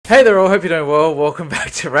Hey there all, hope you're doing well. Welcome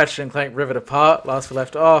back to Ratchet Clank Rivet Apart. Last we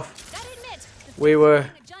left off, we were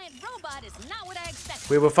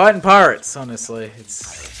fighting pirates, honestly.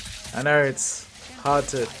 I know it's hard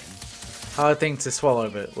thing to swallow,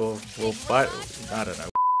 but we'll fight. I don't know.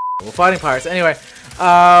 We're fighting pirates. Anyway,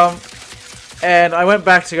 and I went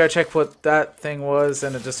back to go check what that thing was,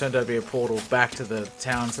 and it just turned out to be a portal back to the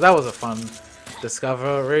town. So that was a fun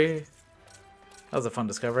discovery.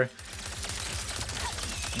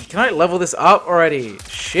 Can I level this up already?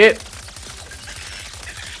 Shit.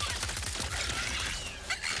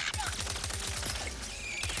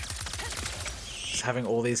 Just having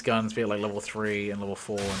all these guns be at like level 3 and level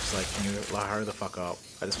 4 and just like, can you like hurry the fuck up?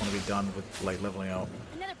 I just want to be done with like leveling up.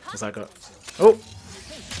 Cause I got... Oh!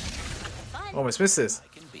 Almost missed this.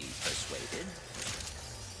 What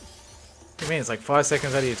do you mean? It's like 5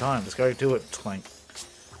 seconds out of your time. Just go do it, Clank.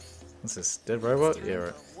 What's this? Dead robot? Yeah,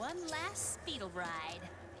 right.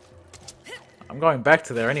 I'm going back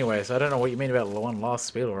to there anyway, so I don't know what you mean about the one last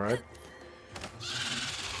speedle ride.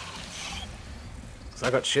 So I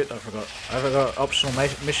got shit I forgot. I forgot optional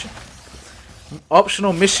mission.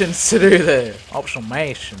 Optional missions to do there. Optional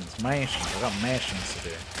missions. I got missions to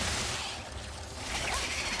do.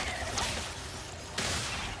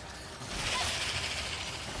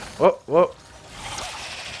 Whoa.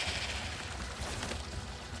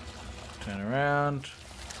 Turn around.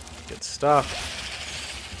 Get stuff.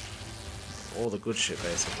 All the good shit,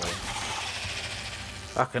 basically.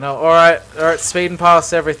 Fucking hell. Alright, speeding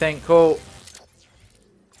past everything. Cool.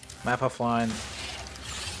 Map offline.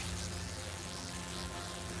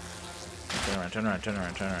 Turn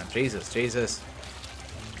around. Jesus.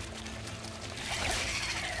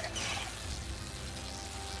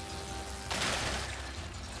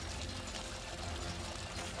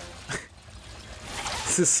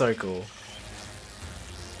 This is so cool.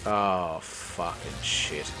 Oh, fucking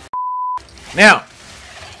shit. Now!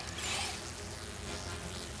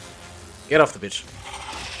 Get off the bitch.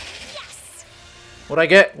 Yes! What'd I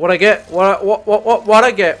get? What I get? Oh, what'd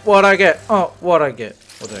I get? What did I get? Ooh, I love the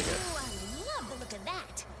look of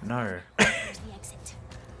that. No. There's the exit.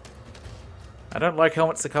 I don't like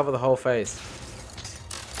helmets to cover the whole face.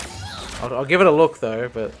 I'll give it a look though,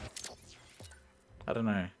 but I don't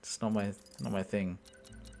know. It's not my thing.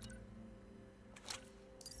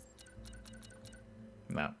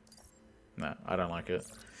 No, I don't like it.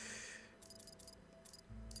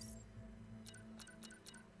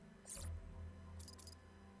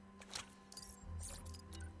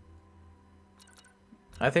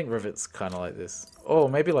 I think Rivet's kind of like this. Oh,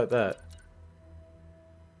 maybe like that.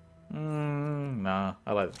 Nah,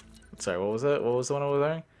 I like... Sorry, what was it? What was the one I was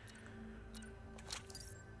wearing?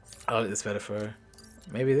 I like this better for her.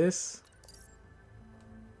 Maybe this?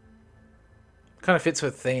 Kind of fits her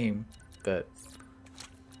theme, but...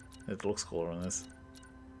 It looks cooler on this.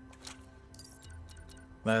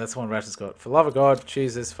 No, that's the one Ratchet's got. For love of God,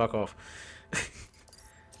 Jesus, fuck off.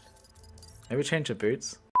 Maybe change her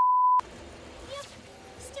boots. Yep,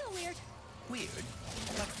 still weird. Weird,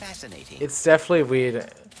 but fascinating. It's definitely weird.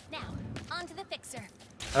 Now, on to the fixer.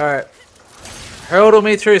 Alright. Hurtle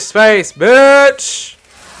me through space, bitch!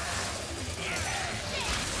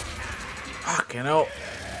 Fucking hell.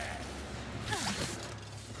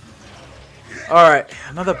 Alright,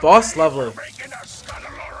 another boss? Lovely.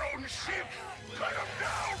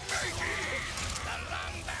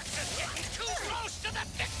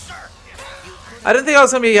 I didn't think I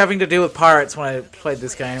was going to be having to deal with pirates when I played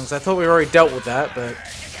this game, because I thought we already dealt with that, but...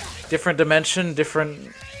 Different dimension,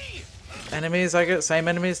 different enemies, I guess? Same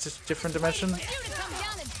enemies, just different dimension?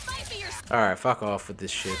 Alright, fuck off with this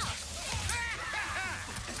shit.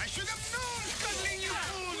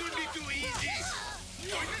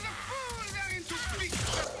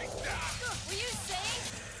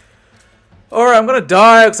 Alright, I'm gonna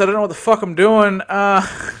die because I don't know what the fuck I'm doing.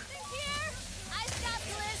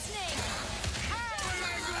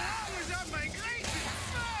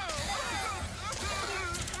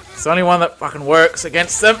 It's the only one that fucking works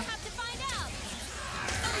against them.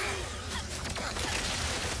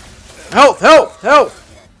 Health!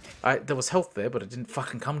 There was health there, but it didn't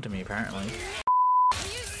fucking come to me apparently.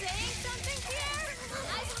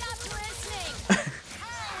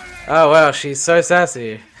 Oh wow, she's so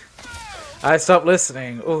sassy. I stopped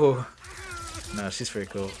listening. Ooh. No, she's pretty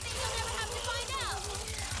cool.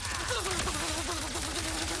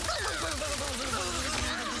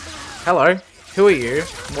 Hello. Who are you?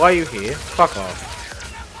 Why are you here? Fuck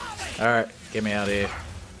off. Alright, get me out of here.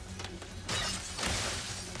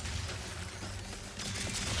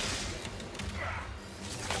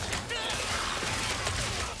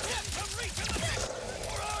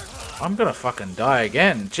 I'm gonna fucking die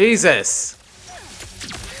again. Jesus!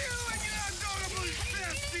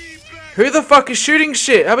 Who the fuck is shooting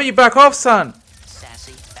shit? How about you back off, son?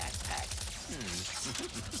 Sassy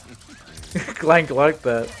backpack. Clank like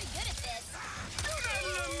that.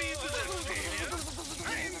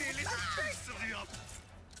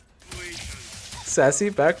 Sassy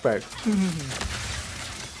backpack.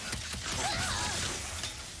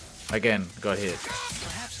 Again, got hit.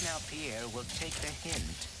 Perhaps now Pierre will take the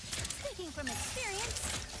hint. Speaking from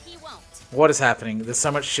experience, he won't. What is happening? There's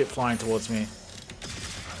so much shit flying towards me.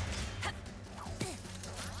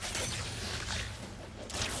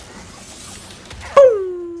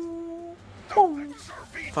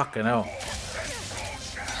 Fucking hell.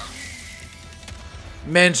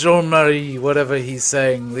 Mental Marie, whatever he's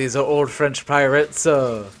saying. These are old French pirates.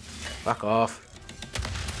 Fuck off.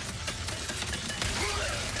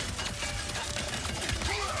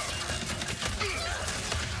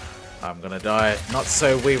 I'm gonna die. Not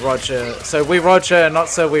so wee Roger. So wee Roger, not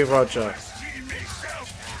so wee Roger.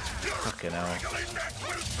 Fucking hell.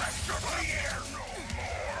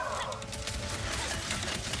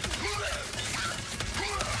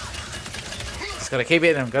 Just gotta keep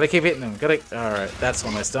hitting him. Gotta keep hitting him. Gotta. All right, that's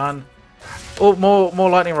almost done. Oh, more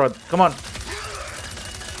lightning rod. Come on.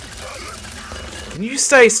 Can you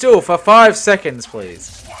stay still for 5 seconds,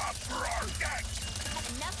 please?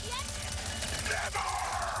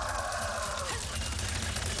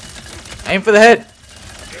 Aim for the head.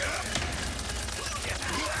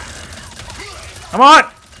 Come on!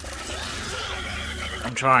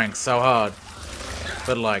 I'm trying so hard.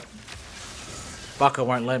 But like, Bucker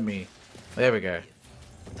won't let me. There we go.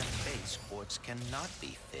 The face ports cannot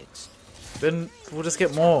be fixed. Then we'll just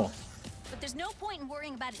get more. But there's no point in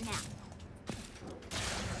worrying about it now.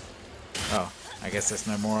 Oh, I guess there's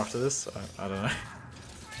no more after this. I don't know.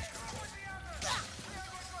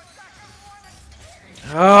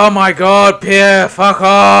 Oh my god, Pierre, fuck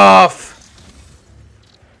off!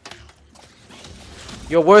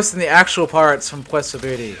 You're worse than the actual pirates from Quest for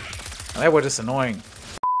Booty. They were just annoying.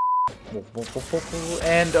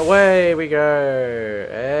 And away we go.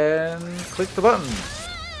 And click the button.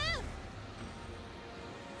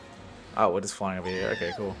 Oh, we're just flying over here.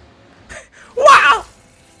 Okay, cool. Wow!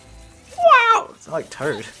 Wow! It's like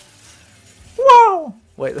Toad. Wow!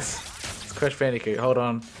 Wait, it's Crash Bandicoot. Hold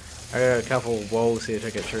on. I got a couple walls here to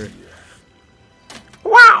get through.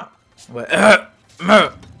 Wow! Wait, wow!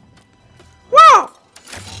 Wow!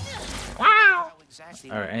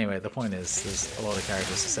 Alright, anyway, the point is, there's a lot of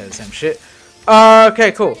characters to say the same shit.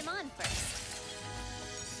 Okay, cool. Turn him on first.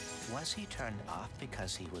 Was he turned off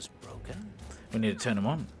because he was broken? We need to turn him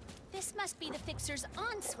on. This must be the fixer's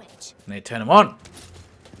on switch. We need to turn him on.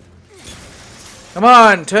 Come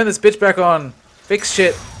on, turn this bitch back on. Fix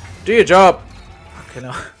shit. Do your job. Fucking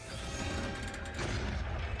hell.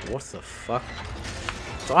 What the fuck?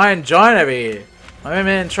 It's Iron Giant over here. My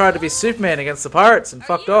man tried to be Superman against the pirates and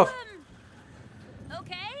fucked off.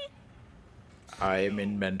 Okay? I am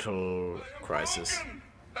in mental crisis.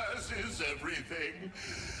 As is everything.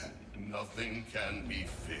 Nothing can be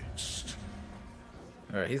fixed.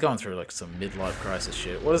 Alright, he's going through like some midlife crisis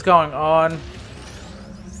shit. What is going on?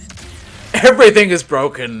 Everything is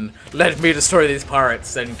broken. Let me destroy these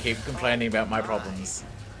pirates and keep complaining about my problems.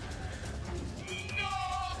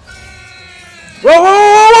 Whoa, whoa,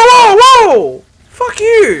 whoa, whoa, whoa, whoa! Fuck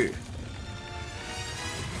you!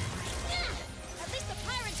 At least the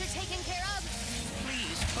pirates are taken care of.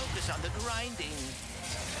 Please focus on the grinding.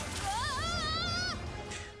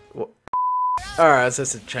 Alright, it's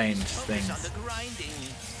just to change Focus on things. the grinding.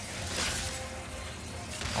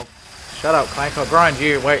 Oh, shut up, Clank. I'll grind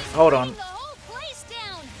you. Wait, hold on. The whole place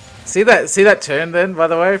down. See that turn then, by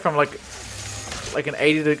the way, from like an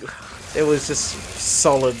 80 to... It was just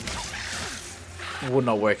solid. Would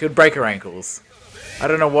not work. It would break her ankles. I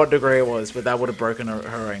don't know what degree it was, but that would have broken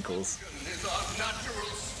her ankles.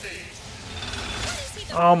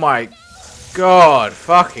 Oh my god,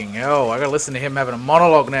 fucking hell. I gotta listen to him having a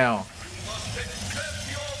monologue now.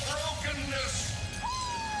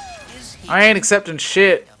 I ain't accepting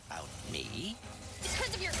shit. About me?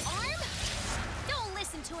 Because of your arm? Don't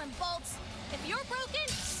listen to him, Bolts. If you're broken,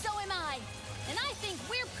 so am I. And I think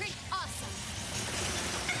we're pretty awesome.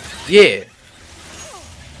 Yeah.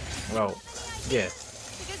 Well, yeah.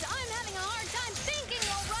 Because I'm having a hard time thinking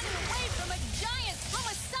while running away from a giant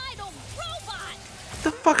homicidal robot. What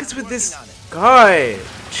the fuck is with this guy?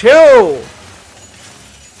 Chill.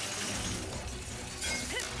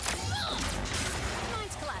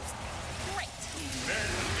 Mine's collapsed. Great.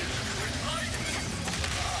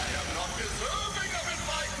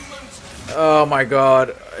 Oh my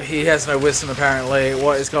god. He has no wisdom apparently.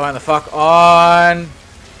 What is going the fuck on?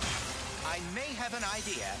 I may have an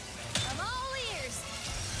idea. I'm all ears.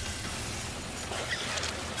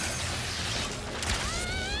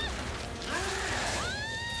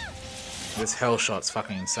 This hell shot's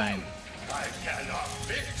fucking insane. I cannot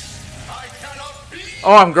fix. I cannot be.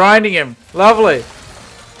 Oh, I'm grinding him. Lovely.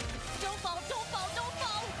 Don't fall, don't fall, don't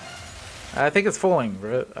fall. I think it's falling,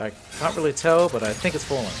 bro. I can't really tell, but I think it's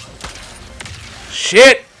falling.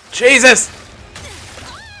 Shit! Jesus!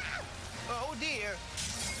 Oh dear.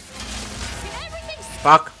 Everything's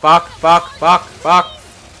Fuck, fuck, fuck, fuck, fuck.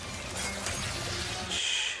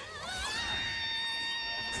 Shh.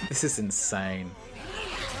 This is insane.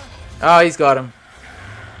 Oh, he's got him.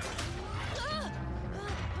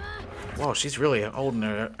 Whoa, she's really holding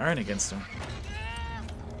her own against him.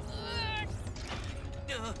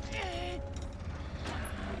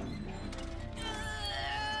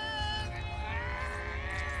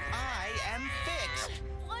 I am fixed.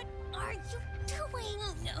 What are you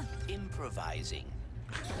doing? Improvising.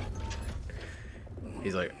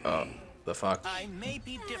 He's like, oh, the fuck. I may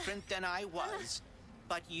be different than I was,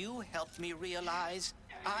 but you helped me realize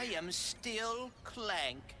I am still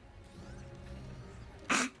Clank.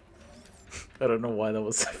 I don't know why that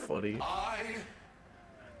was so funny. I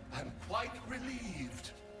am quite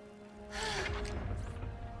relieved.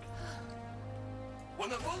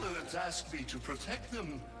 When the bullets asked me to protect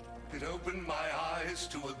them, it opened my eyes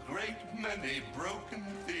to a great many broken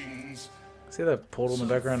things. See that portal in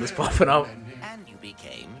the background is popping up? And you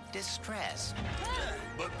became distressed.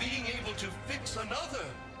 But being able to fix another,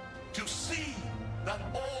 to see that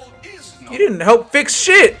all is not. You didn't help fix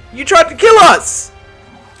shit! You tried to kill us!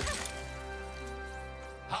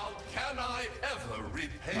 How can I ever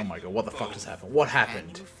repay? Oh my god, what the fuck just happened? What Can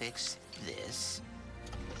happened? you fix this?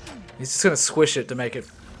 He's just gonna squish it to make it...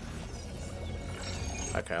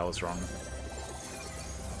 Okay, I was wrong.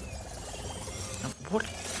 What?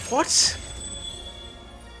 What?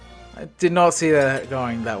 I did not see that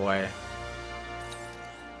going that way.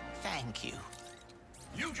 Thank you.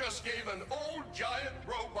 You just gave an old giant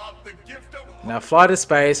robot the gift of Now fly to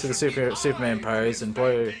space with a Superman pose and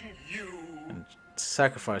blow... thanking you.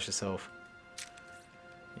 Sacrifice yourself.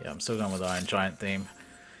 Yeah, I'm still going with the Iron Giant theme.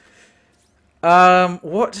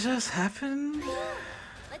 What just happened?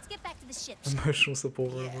 Let's get back to the ship. Emotional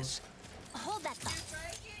support robot. Yes. Hold that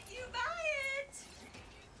thought. You buy it.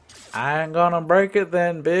 I ain't gonna break it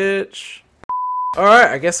then, bitch. Alright,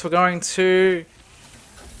 I guess we're going to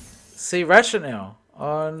see Ratchet now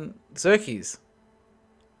on Xerxes.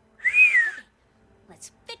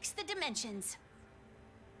 Let's fix the dimensions.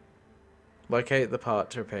 Locate the part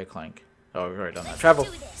to repair Clank. Oh, we've already done that. Travel.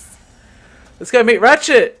 Do this. Let's go meet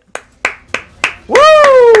Ratchet!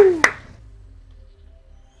 Woo!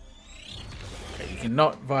 Okay, you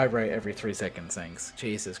cannot vibrate every 3 seconds, thanks.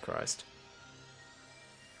 Jesus Christ.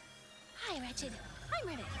 Hi, Ratchet. I'm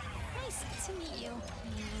Ratchet. Nice to meet you.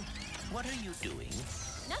 What are you doing?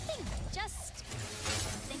 Nothing. Just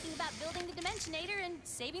thinking about building the Dimensionator and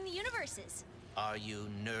saving the universes. Are you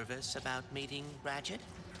nervous about meeting Ratchet?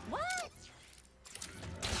 What?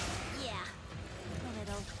 Yeah. A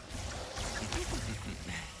little.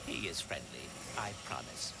 He is friendly, I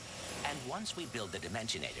promise. And once we build the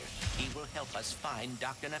Dimensionator, he will help us find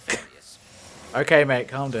Dr. Nefarious. Okay, mate,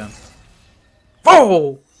 calm down.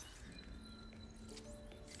 Oh!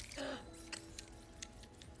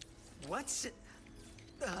 What's it?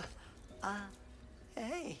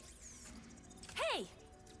 Hey. Hey.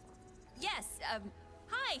 Yes.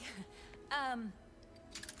 Hi. I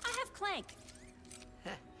have Clank.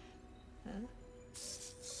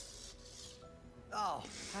 Oh,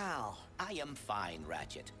 pal. I am fine,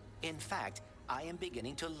 Ratchet. In fact, I am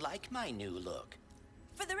beginning to like my new look.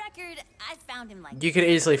 For the record, I found him like. You could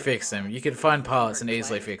easily fix them. You could find parts and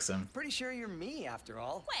easily fix them. Pretty sure you're me, after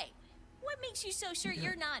all. Wait. What makes you so sure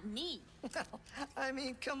you're not me? Well, I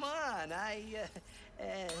mean, come on.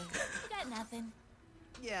 Got nothing.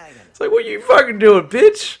 Yeah, I got it. It's like, what you fucking doing,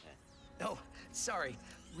 bitch? Oh, sorry.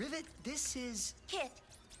 Rivet, this is... Kit,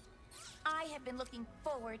 I have been looking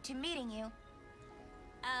forward to meeting you.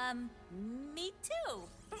 Me too.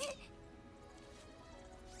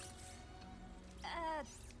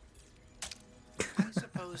 I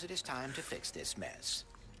suppose it is time to fix this mess.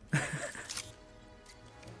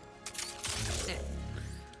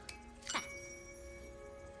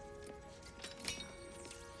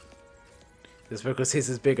 Just because his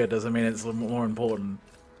is bigger doesn't mean it's more important.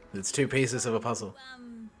 It's 2 pieces of a puzzle.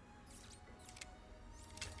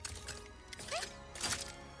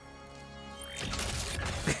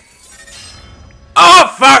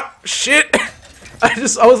 Oh fuck! Shit! I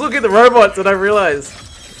was looking at the robots and I realized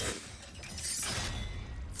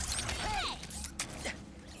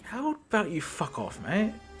How about you fuck off,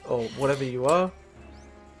 mate? Or whatever you are.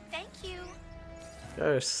 Thank you.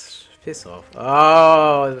 Go piss off.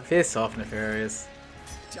 Oh, piss off, Nefarious.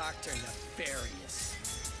 Dr. Nefarious.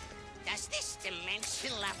 Does this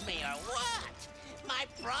dimension love me or what? My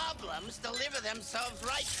problems deliver themselves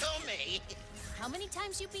right to me. How many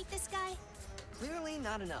times you beat this guy? Clearly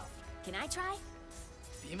not enough. Can I try?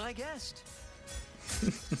 Be my guest.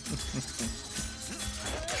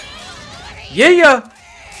 Yeah!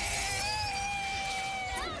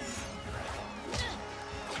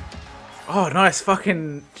 Oh, nice,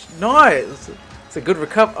 fucking nice. It's a good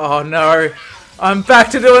recover. Oh no, I'm back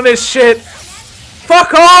to doing this shit.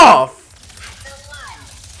 Fuck off!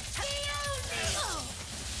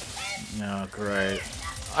 No, great.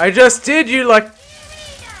 I just did you like.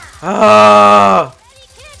 Ah!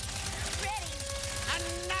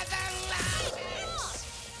 Another license.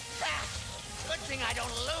 Good thing I don't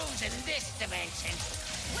lose in this dimension.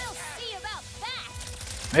 We'll see about that.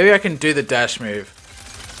 Maybe I can do the dash move.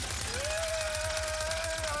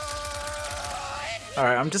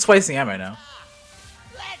 Alright, I'm just wasting ammo now.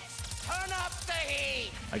 Let's turn up the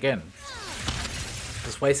heat. Again.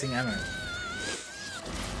 Just wasting ammo.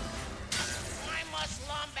 Why must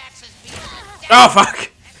Lombaxes be Oh fuck!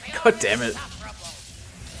 God damn it. Just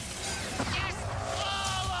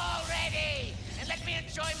fall already and let me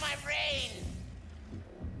enjoy my reign.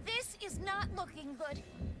 This is not looking good.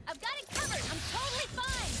 I've got it covered. I'm totally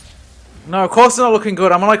fine. No, of course it's not looking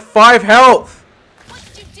good. I'm on like 5 health. What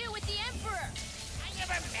did you do with the Emperor? I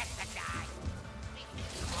never met the guy.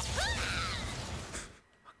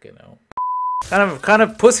 Fucking hell. Kind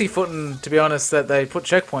of pussyfooting, to be honest, that they put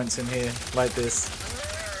checkpoints in here like this.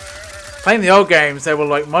 Playing the old games, they were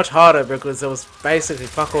like much harder because there was basically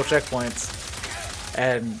fuck all checkpoints.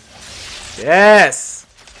 And yes,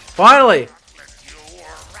 finally. You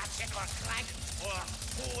or Ratchet or Clank or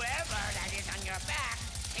whoever that is on your back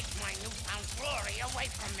takes my newfound glory away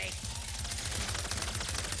from me.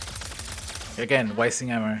 Again,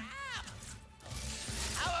 wasting ammo.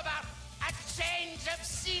 How about a change of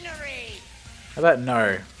scenery? How about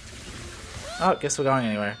no? Oh, guess we're going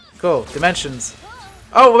anywhere. Cool. Dimensions.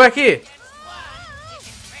 Oh, we're back here. This one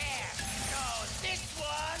isn't fair. So this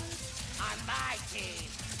one's on my team.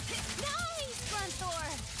 Nice,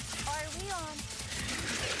 Grunthor. Are we on?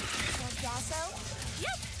 Sargasso?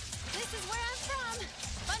 Yep. This is where I'm from.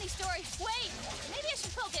 Funny story. Wait. Maybe I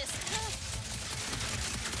should focus.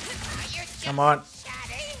 You're just Come on.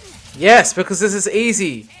 chatting, Yes, because this is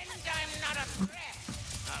easy. and I'm not a threat.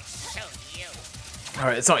 I'll show you.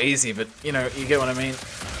 Alright, it's not easy, but you know, you get what I mean.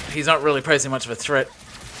 He's not really posing much of a threat.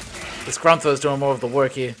 This Grunthor's doing more of the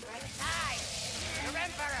work here. Hi, your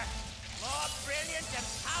Emperor. More brilliant and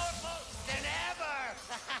powerful than ever.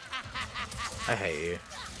 I hate you.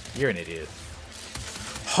 You're an idiot.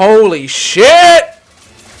 Holy shit!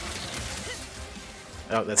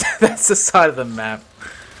 Oh, that's the side of the map.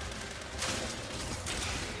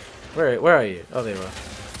 Where are you? Oh, there you are.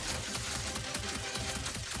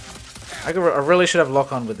 I really should have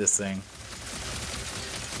lock on with this thing.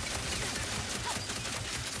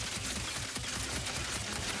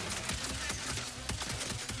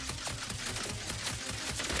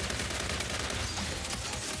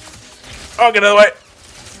 Oh, get out of the way!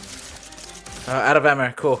 Out of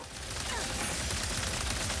ammo. Cool.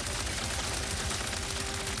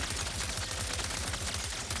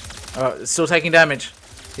 Oh, it's still taking damage.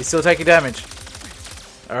 He's still taking damage.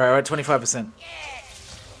 Alright, we're at 25%.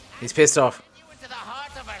 He's pissed off. You into the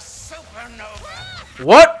heart of a supernova.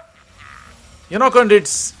 What? You're not gonna do...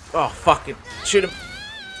 Oh, fuck it. Shoot him.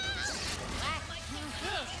 Supernova?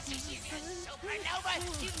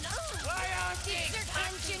 Why aren't the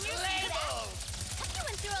exact labels? You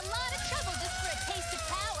went through a lot of trouble just for a taste of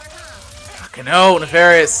power, huh? Fucking hell,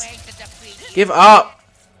 Nefarious. Way to defeat Give up.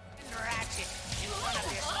 Ratchet is one of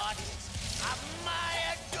the audience of my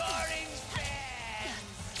adoring fans.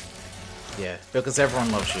 Yeah, because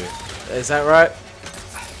everyone loves you. Is that right?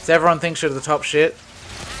 Does everyone think you're the top shit?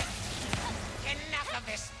 Enough of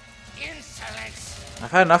this insolence.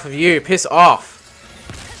 I've had enough of you. Piss off.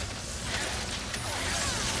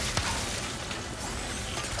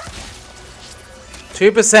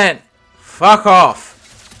 %. Fuck off.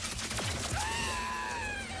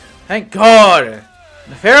 Thank God.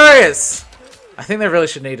 Nefarious. I think they really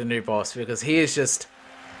should need a new boss because he is just...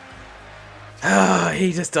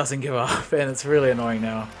 he just doesn't give up and it's really annoying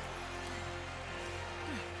now.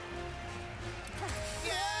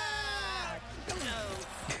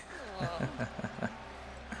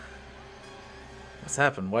 What's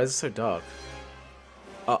happened? Why is it so dark?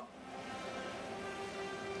 Oh.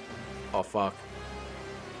 Oh fuck.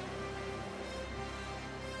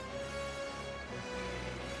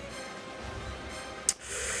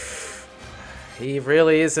 He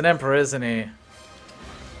really is an emperor, isn't he?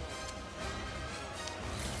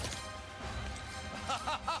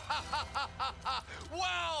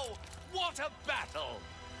 Wow! What a battle!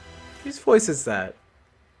 Whose voice is that?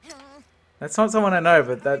 That's not someone I know,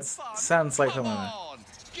 but that sounds like Come someone I know. on!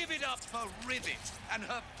 Give it up for Rivet and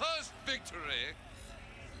her first victory!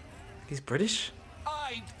 He's British?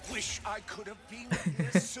 I wish I could have been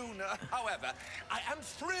here sooner. However, I am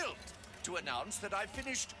thrilled to announce that I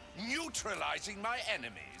finished neutralizing my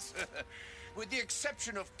enemies. With the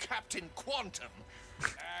exception of Captain Quantum.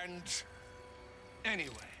 And...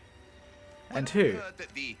 anyway. And when I who? heard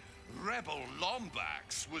that the Rebel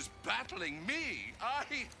Lombax was battling me, I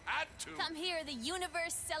had to... Come here, the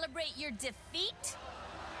universe, celebrate your defeat?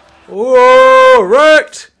 Oh,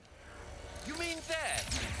 right! You mean there?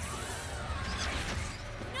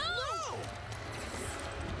 No!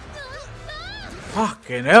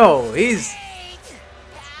 Fucking hell, he's... Wait!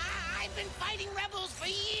 I've been fighting rebels for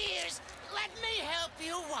years. Let me help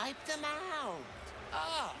you wipe them out.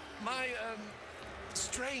 Ah, my,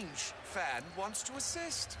 strange fan wants to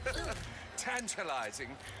assist. Tantalizing.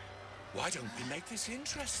 Why don't we make this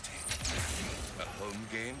interesting? A home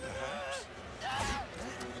game, perhaps?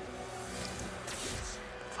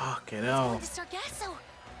 Fucking Going hell. to Sargasso.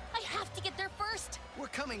 I have to get there first. We're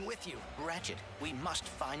coming with you. Ratchet, we must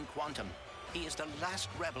find Quantum. He is the last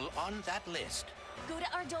rebel on that list. Go to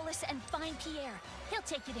Ardolis and find Pierre. He'll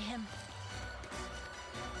take you to him.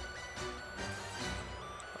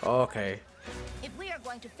 Okay. If we are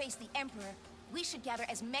going to face the Emperor, we should gather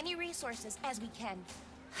as many resources as we can.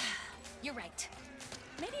 You're right.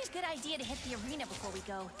 Maybe it's a good idea to hit the arena before we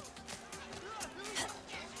go.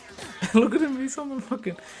 Look at him, he's on the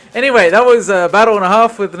fucking... Anyway, that was a battle and a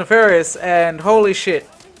half with Nefarious, and holy shit.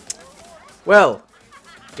 Well,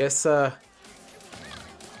 guess, okay,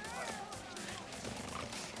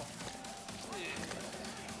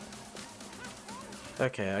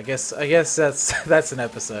 I guess that's an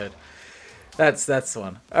episode. That's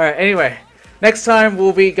one. Alright, anyway. Next time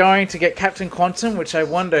we'll be going to get Captain Quantum, which I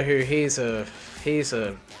wonder who he's a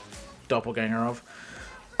doppelganger of.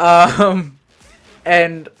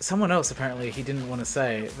 And someone else apparently he didn't want to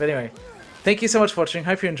say. But anyway, thank you so much for watching.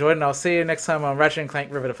 Hope you enjoyed, and I'll see you next time on Ratchet and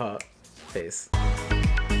Clank Rivet Apart. Peace.